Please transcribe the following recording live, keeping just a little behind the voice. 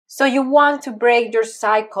So you want to break your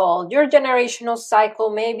cycle, your generational cycle.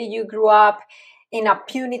 Maybe you grew up in a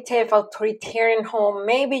punitive, authoritarian home.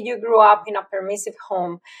 Maybe you grew up in a permissive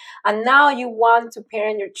home. And now you want to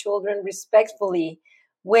parent your children respectfully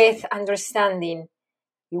with understanding.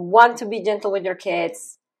 You want to be gentle with your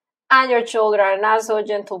kids, and your children are not so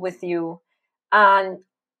gentle with you. And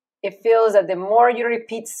it feels that the more you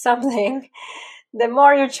repeat something, the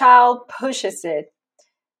more your child pushes it.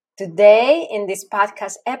 Today, in this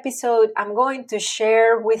podcast episode, I'm going to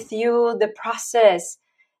share with you the process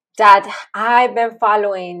that I've been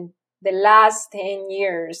following the last 10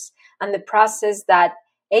 years and the process that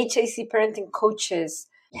HIC parenting coaches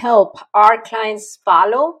help our clients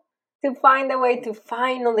follow to find a way to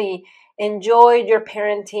finally enjoy your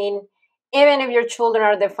parenting, even if your children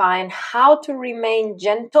are defiant, how to remain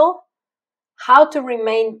gentle, how to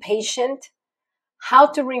remain patient, how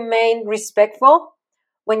to remain respectful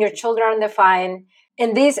when your children are defiant.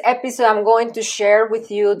 In this episode, I'm going to share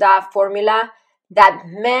with you that formula that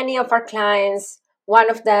many of our clients, one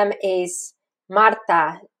of them is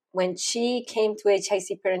Marta. When she came to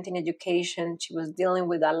HIC Parenting Education, she was dealing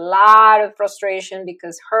with a lot of frustration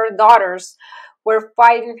because her daughters were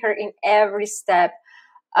fighting her in every step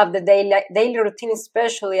of the daily routine,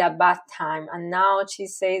 especially at bath time. And now she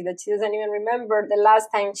says that she doesn't even remember the last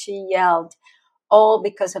time she yelled, all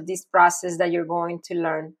because of this process that you're going to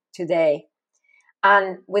learn today.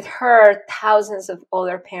 And with her, thousands of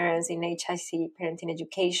other parents in HIC Parenting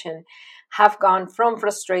Education have gone from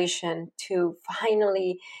frustration to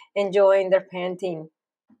finally enjoying their parenting.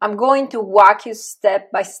 I'm going to walk you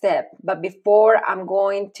step by step, but before I'm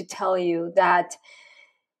going to tell you that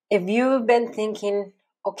if you've been thinking,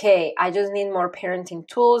 okay, I just need more parenting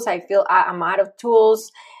tools, I feel I'm out of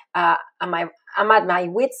tools, I'm at my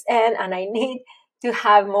wit's end, and I need to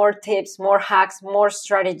have more tips, more hacks, more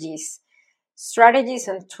strategies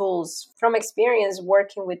and tools from experience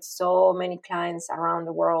working with so many clients around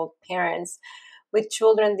the world, parents with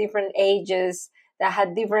children different ages that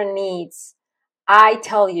had different needs. I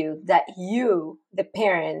tell you that you, the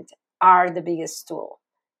parent, are the biggest tool.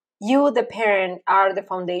 You, the parent, are the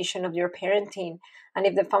foundation of your parenting. And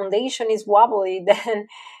if the foundation is wobbly, then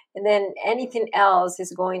anything else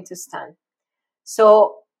is going to stand.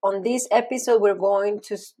 So on this episode, we're going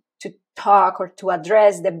to talk or to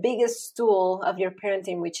address the biggest tool of your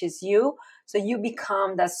parenting, which is you, so you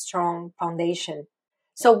become that strong foundation.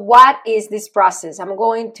 So what is this process? I'm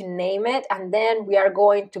going to name it, and then we are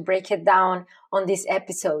going to break it down on this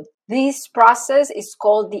episode. This process is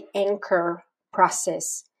called the anchor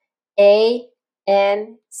process. ANCHOR,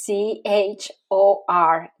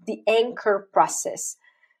 the anchor process.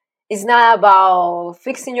 It's not about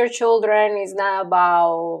fixing your children. It's not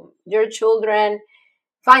about your children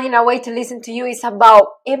finding a way to listen to you. It's about,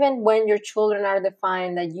 even when your children are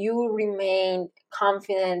defiant, that you remain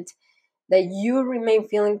confident, that you remain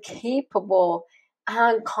feeling capable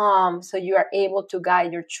and calm, so you are able to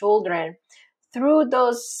guide your children through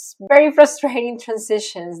those very frustrating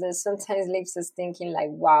transitions that sometimes leaves us thinking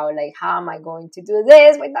like, wow, like how am I going to do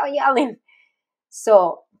this without yelling?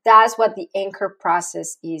 So that's what the anchor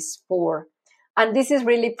process is for. And this is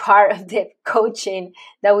really part of the coaching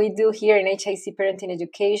that we do here in HIC Parenting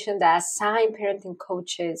Education. The assigned parenting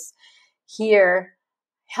coaches here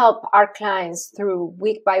help our clients through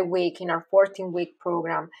week by week in our 14-week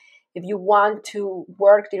program. If you want to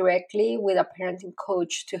work directly with a parenting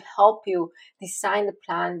coach to help you design the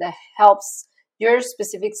plan that helps your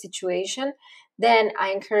specific situation, then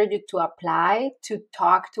I encourage you to apply, to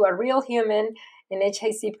talk to a real human in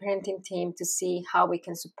HIC parenting team to see how we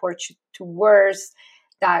can support you towards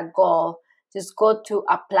that goal. Just go to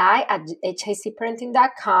apply at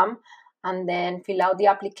hicparenting.com and then fill out the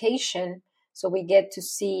application so we get to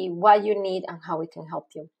see what you need and how we can help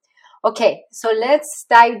you. Okay, so let's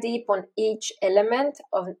dive deep on each element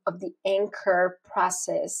of the anchor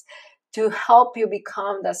process to help you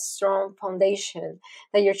become the strong foundation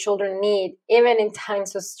that your children need, even in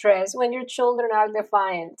times of stress when your children are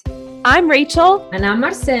defiant. I'm Rachel. And I'm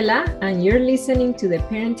Marcela, and you're listening to the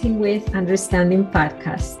Parenting with Understanding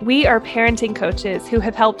podcast. We are parenting coaches who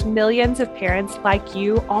have helped millions of parents like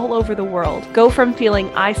you all over the world go from feeling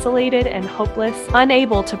isolated and hopeless,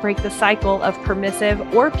 unable to break the cycle of permissive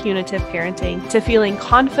or punitive parenting, to feeling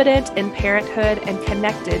confident in parenthood and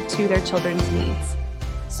connected to their children's needs.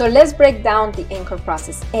 So let's break down the anchor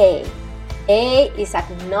process. A is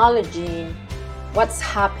acknowledging what's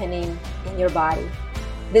happening in your body.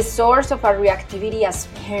 The source of our reactivity as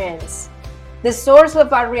parents, the source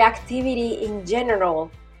of our reactivity in general,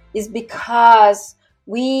 is because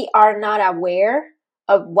we are not aware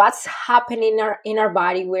of what's happening in our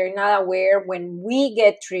body. We're not aware when we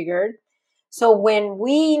get triggered. So when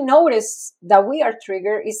we notice that we are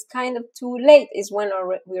triggered, it's kind of too late. It's when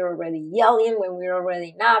we're already yelling, when we're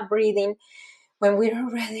already not breathing, when we're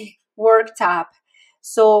already worked up.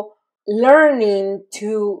 So learning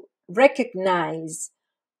to recognize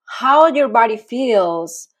how your body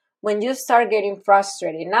feels when you start getting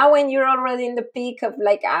frustrated. Now when you're already in the peak of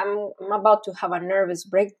like, I'm about to have a nervous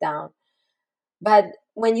breakdown. But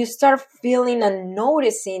when you start feeling and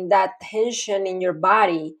noticing that tension in your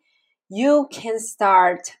body, you can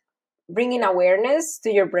start bringing awareness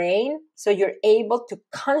to your brain so you're able to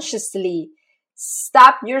consciously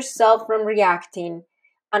stop yourself from reacting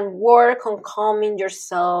and work on calming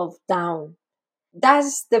yourself down.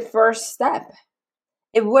 That's the first step.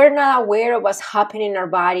 If we're not aware of what's happening in our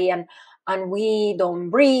body and we don't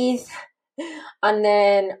breathe, and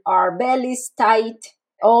then our belly's tight,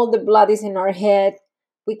 all the blood is in our head,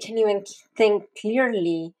 we can't even think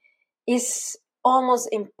clearly, it's almost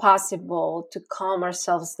impossible to calm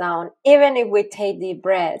ourselves down. Even if we take deep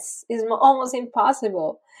breaths, it's almost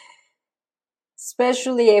impossible.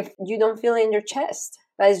 Especially if you don't feel it in your chest.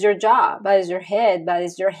 That is your jaw, that is your head, that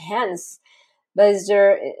is your hands, that is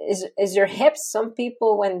your hips. Some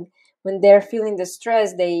people, when they're feeling the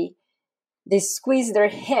stress, they squeeze their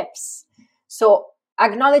hips. So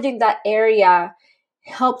acknowledging that area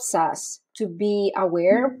helps us to be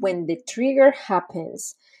aware when the trigger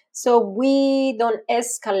happens, so we don't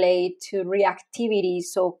escalate to reactivity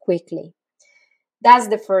so quickly. That's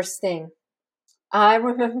the first thing. I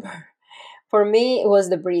remember for me, it was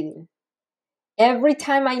the breathing. Every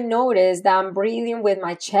time I notice that I'm breathing with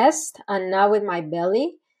my chest and not with my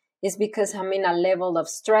belly, it's because I'm in a level of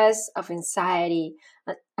stress, of anxiety.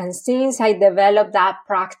 And since I developed that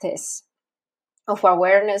practice of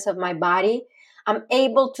awareness of my body, I'm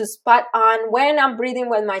able to spot on when I'm breathing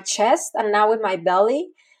with my chest and not with my belly.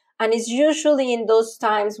 And it's usually in those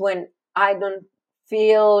times when I don't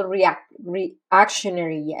feel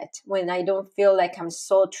reactionary yet, when I don't feel like I'm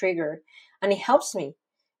so triggered. And it helps me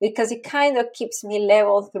because it kind of keeps me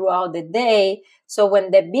level throughout the day. So when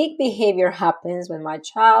the big behavior happens, when my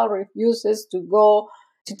child refuses to go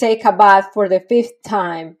to take a bath for the 5th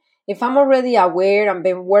time, if I'm already aware and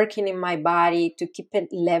been working in my body to keep it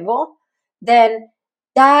level, then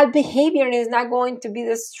that behavior is not going to be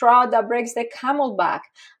the straw that breaks the camel back.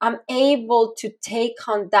 I'm able to take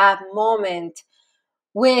on that moment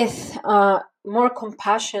with more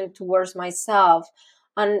compassion towards myself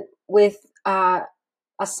and with a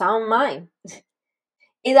sound mind.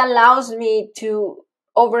 It allows me to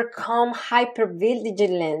overcome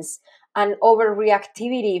hypervigilance and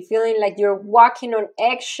overreactivity, feeling like you're walking on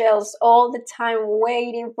eggshells all the time,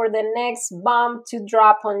 waiting for the next bomb to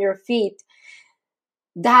drop on your feet.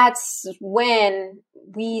 That's when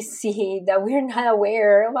we see that we're not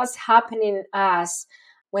aware of what's happening in us.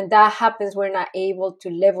 When that happens, we're not able to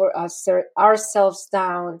level ourselves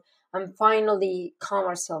down and finally calm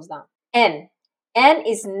ourselves down. N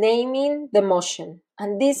is naming the emotion.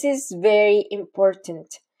 And this is very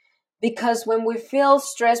important because when we feel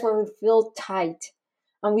stressed, when we feel tight,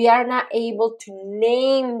 and we are not able to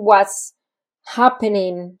name what's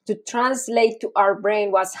happening, to translate to our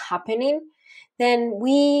brain what's happening, then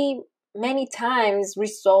we many times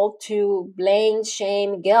resort to blame,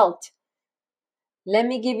 shame, guilt. Let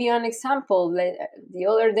me give you an example. The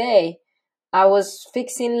other day, I was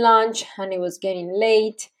fixing lunch and it was getting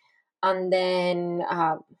late. And then,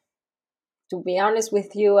 to be honest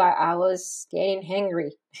with you, I was getting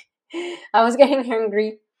hungry. I was getting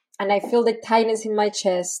hungry and I feel the tightness in my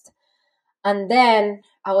chest. And then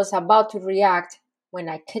I was about to react when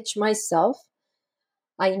I catch myself.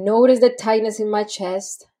 I noticed the tightness in my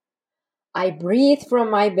chest. I breathe from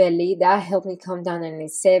my belly. That helped me calm down. And I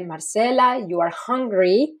said, Marcela, you are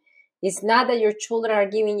hungry. It's not that your children are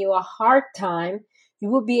giving you a hard time. You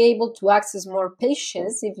will be able to access more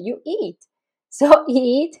patience if you eat. So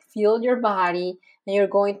eat, fuel your body, and you're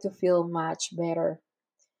going to feel much better.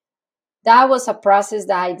 That was a process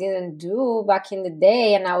that I didn't do back in the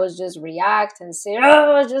day, and I was just react and say,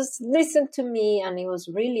 oh, just listen to me. And it was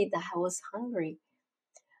really that I was hungry.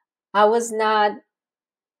 I was not,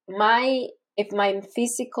 if my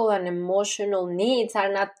physical and emotional needs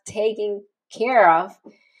are not taken care of,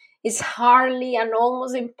 it's hardly and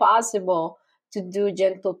almost impossible to do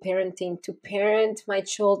gentle parenting, to parent my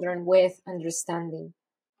children with understanding.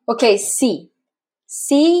 Okay, C.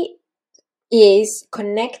 C is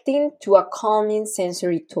connecting to a calming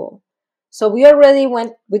sensory tool. So we already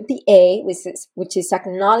went with the A, which is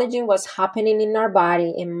acknowledging what's happening in our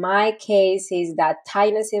body. In my case, is that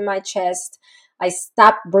tightness in my chest. I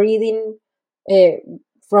stopped breathing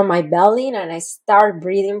from my belly, and I start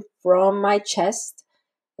breathing from my chest.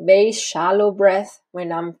 Very shallow breath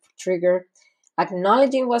when I'm triggered,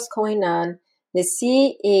 acknowledging what's going on. The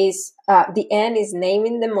C is, the N is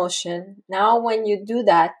naming the emotion. Now, when you do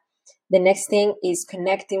that, the next thing is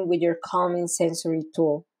connecting with your calming sensory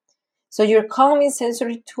tool. So your calming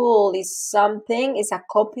sensory tool is a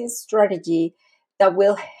coping strategy that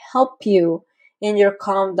will help you in your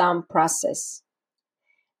calm down process.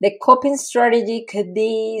 The coping strategy could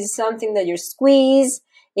be something that you squeeze.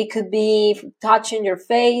 It could be touching your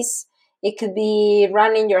face. It could be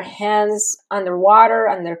running your hands underwater,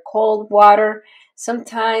 under cold water.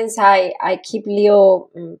 Sometimes I keep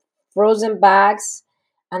little frozen bags,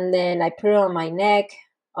 and then I put it on my neck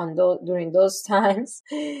during those times.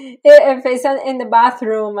 If it's in the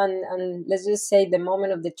bathroom, and let's just say the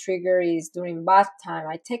moment of the trigger is during bath time,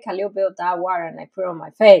 I take a little bit of that water and I put it on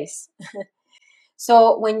my face.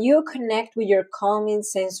 So when you connect with your calming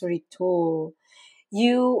sensory tool,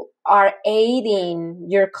 you are aiding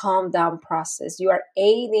your calm down process. You are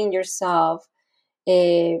aiding yourself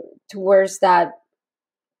towards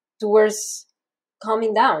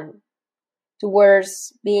calming down,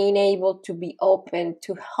 towards being able to be open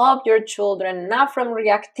to help your children, not from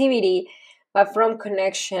reactivity, but from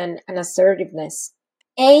connection and assertiveness.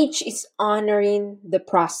 H is honoring the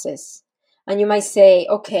process. And you might say,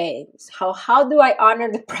 okay, how do I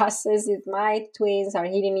honor the process if my twins are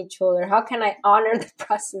hitting each other? How can I honor the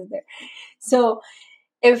process there? So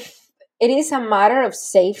if it is a matter of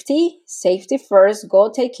safety first, go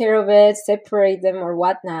take care of it, separate them or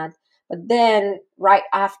whatnot. But then right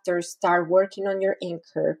after, start working on your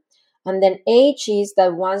anchor. And then H is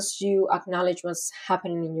that once you acknowledge what's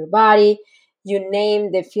happening in your body, you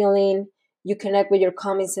name the feeling, you connect with your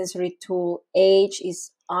calming sensory tool. H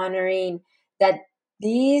is honoring that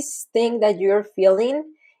this thing that you're feeling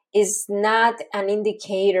is not an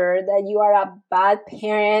indicator that you are a bad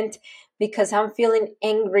parent. Because I'm feeling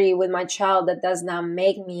angry with my child, that does not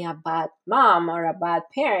make me a bad mom or a bad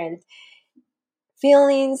parent.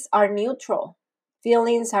 Feelings are neutral.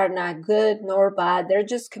 Feelings are not good nor bad. They're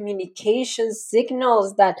just communication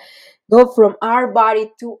signals that go from our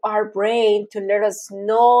body to our brain to let us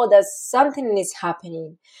know that something is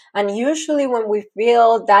happening. And usually when we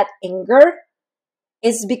feel that anger,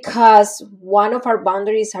 it's because one of our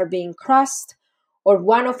boundaries are being crossed, or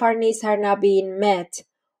one of our needs are not being met,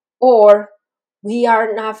 or we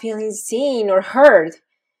are not feeling seen or heard.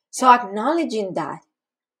 So acknowledging that.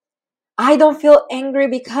 I don't feel angry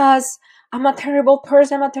because I'm a terrible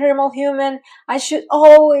person, I'm a terrible human. I should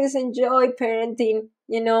always enjoy parenting.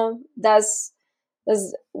 That's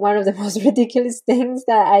one of the most ridiculous things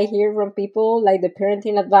that I hear from people, like the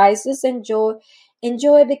parenting advice. Just enjoy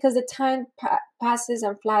because the time passes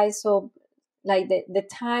and flies. So like the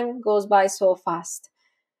time goes by so fast.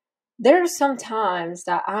 There are some times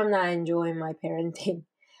that I'm not enjoying my parenting,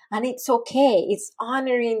 and it's okay. It's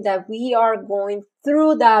honoring that we are going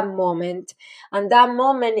through that moment, and that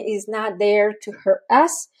moment is not there to hurt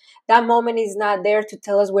us. That moment is not there to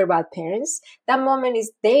tell us we're bad parents. That moment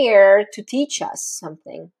is there to teach us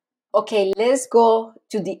something. Okay, let's go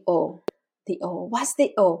to the O. The O. What's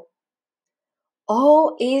the O?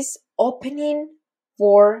 O is opening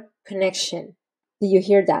for connection. Do you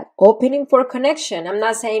hear that? Opening for connection. I'm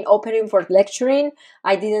not saying opening for lecturing.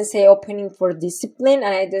 I didn't say opening for discipline,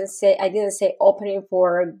 and I didn't say opening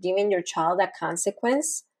for giving your child a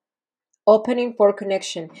consequence. Opening for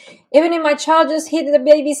connection. Even if my child just hit the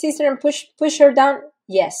baby sister and push her down,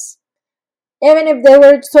 yes. Even if they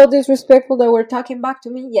were so disrespectful that were talking back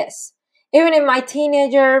to me, yes. Even if my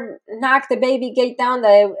teenager knocked the baby gate down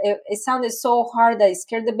that it sounded so hard that it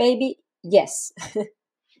scared the baby, yes.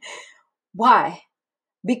 Why?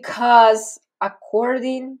 Because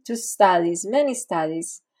according to many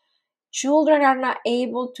studies, children are not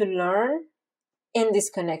able to learn in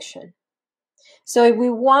disconnection. So if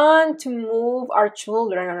we want to move our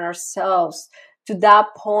children and ourselves to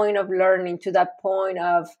that point of learning, to that point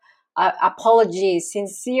of apologies,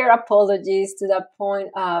 sincere apologies, to that point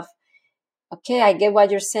of, okay, I get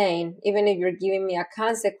what you're saying. Even if you're giving me a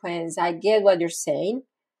consequence, I get what you're saying.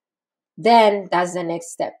 Then that's the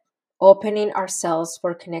next step. Opening ourselves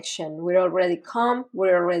for connection. We're already calm.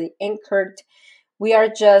 We're already anchored. We are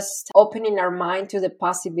just opening our mind to the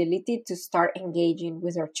possibility to start engaging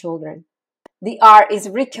with our children. The R is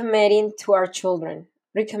recommitting to our children.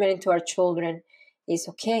 Recommitting to our children is,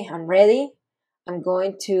 okay, I'm ready. I'm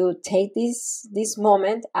going to take this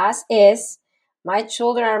moment as is. My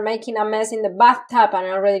children are making a mess in the bathtub, and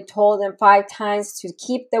I already told them 5 times to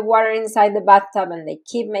keep the water inside the bathtub, and they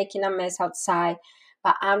keep making a mess outside.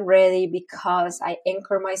 But I'm ready because I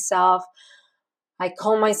anchor myself I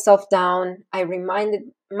calmed myself down. I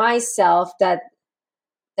reminded myself that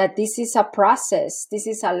this is a process. This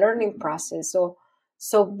is a learning process.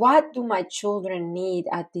 So what do my children need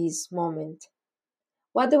at this moment?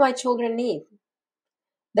 What do my children need?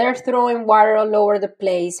 They're throwing water all over the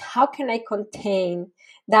place. How can I contain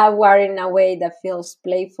that water in a way that feels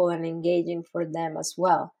playful and engaging for them as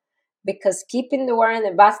well? Because keeping the water in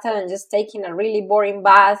the bathtub and just taking a really boring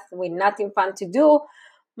bath with nothing fun to do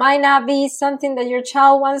might not be something that your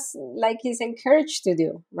child wants, like, is encouraged to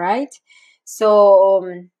do, right?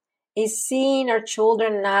 So is seeing our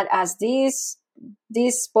children not as this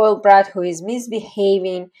spoiled brat who is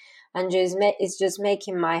misbehaving and is just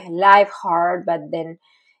making my life hard, but then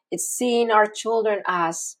it's seeing our children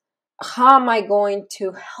as, how am I going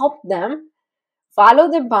to help them follow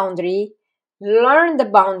the boundary, learn the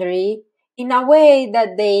boundary in a way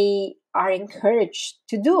that they are encouraged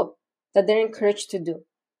to do, that they're encouraged to do.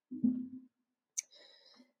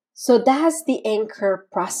 So that's the anchor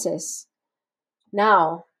process.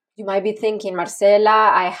 Now, you might be thinking,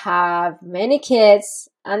 Marcela, I have many kids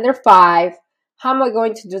under 5. How am I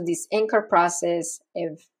going to do this anchor process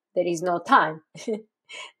if there is no time?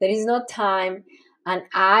 There is no time. And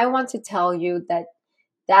I want to tell you that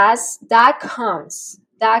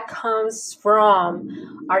comes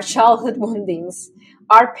from our childhood woundings,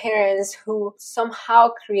 our parents who somehow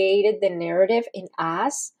created the narrative in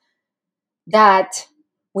us that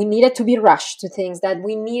we needed to be rushed to things, that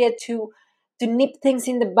we needed to nip things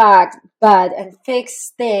in the bud and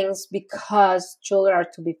fix things because children are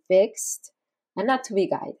to be fixed and not to be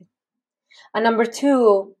guided. And number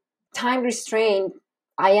 2, time restraint.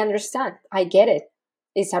 I understand. I get it.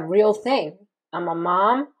 It's a real thing. I'm a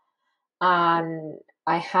mom and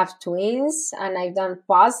I have twins and I've done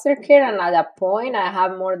foster care, and at that point I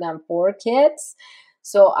have more than 4 kids.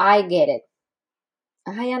 So I get it.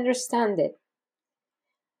 I understand it.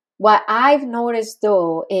 What I've noticed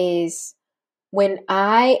though is when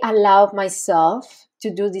I allow myself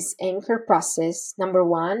to do this anchor process, number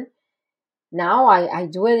 1, now I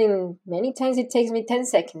do it in many times. It takes me 10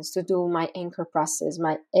 seconds to do my anchor process,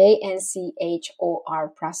 my ANCHOR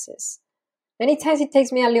process. Many times it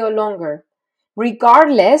takes me a little longer.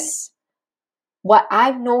 Regardless, what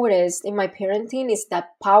I've noticed in my parenting is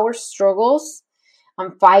that power struggles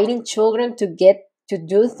and fighting children to get to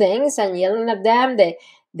do things and yelling at them, the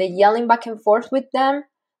yelling back and forth with them,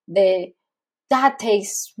 that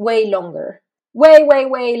takes way longer.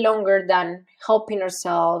 Way longer than helping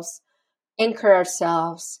ourselves, anchor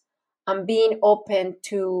ourselves, and being open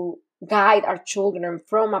to guide our children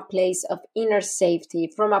from a place of inner safety,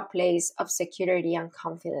 from a place of security and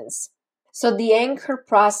confidence. So the anchor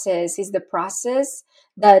process is the process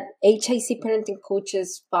that HIC parenting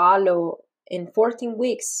coaches follow in 14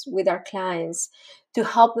 weeks with our clients to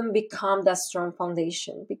help them become that strong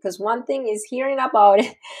foundation. Because one thing is hearing about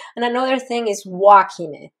it, and another thing is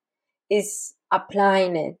walking it, is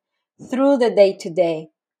applying it through the day-to-day.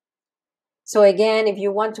 So again, if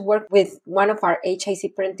you want to work with one of our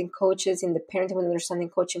HIC parenting coaches in the Parenting with Understanding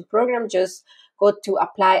coaching program, just go to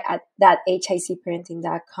apply at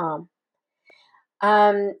thathicparenting.com.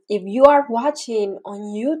 If you are watching on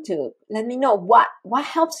YouTube, let me know what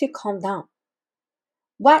helps you calm down.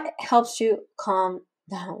 What helps you calm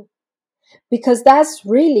down? Because that's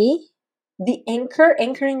really the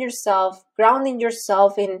anchoring yourself, grounding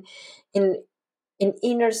yourself in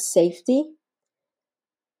inner safety.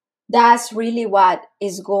 That's really what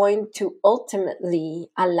is going to ultimately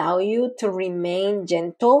allow you to remain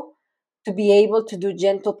gentle, to be able to do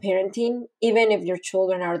gentle parenting, even if your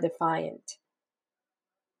children are defiant.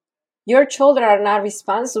 Your children are not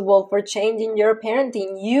responsible for changing your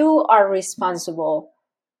parenting. You are responsible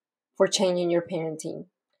for changing your parenting.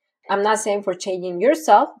 I'm not saying for changing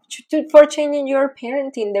yourself, for changing your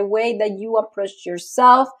parenting, the way that you approach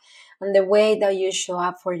yourself and the way that you show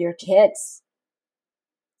up for your kids.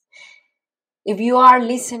 If you are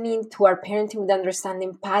listening to our Parenting with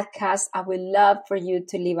Understanding podcast, I would love for you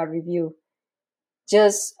to leave a review.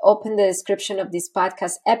 Just open the description of this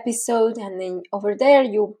podcast episode, and then over there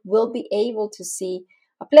you will be able to see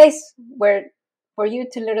a place where for you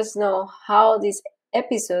to let us know how this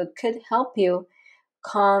episode could help you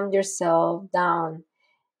calm yourself down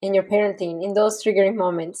in your parenting, in those triggering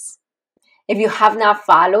moments. If you have not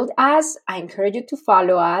followed us, I encourage you to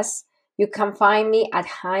follow us. You can find me at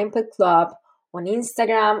High Impact Club on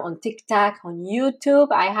Instagram, on TikTok, on YouTube.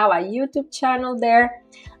 I have a YouTube channel there.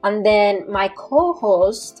 And then my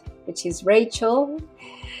co-host, which is Rachel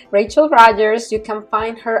Rogers, you can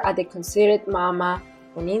find her at The Considerate Mama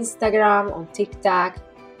on Instagram, on TikTok,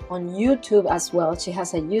 on YouTube as well. She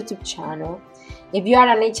has a YouTube channel. If you are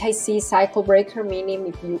an HIC cycle breaker, meaning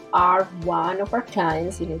if you are one of our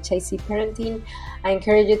clients in HIC Parenting, I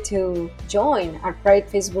encourage you to join our private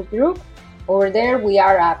Facebook group. Over there, we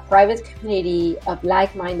are a private community of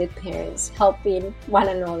like-minded parents helping one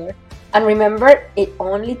another. And remember, it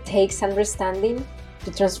only takes understanding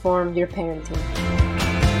to transform your parenting.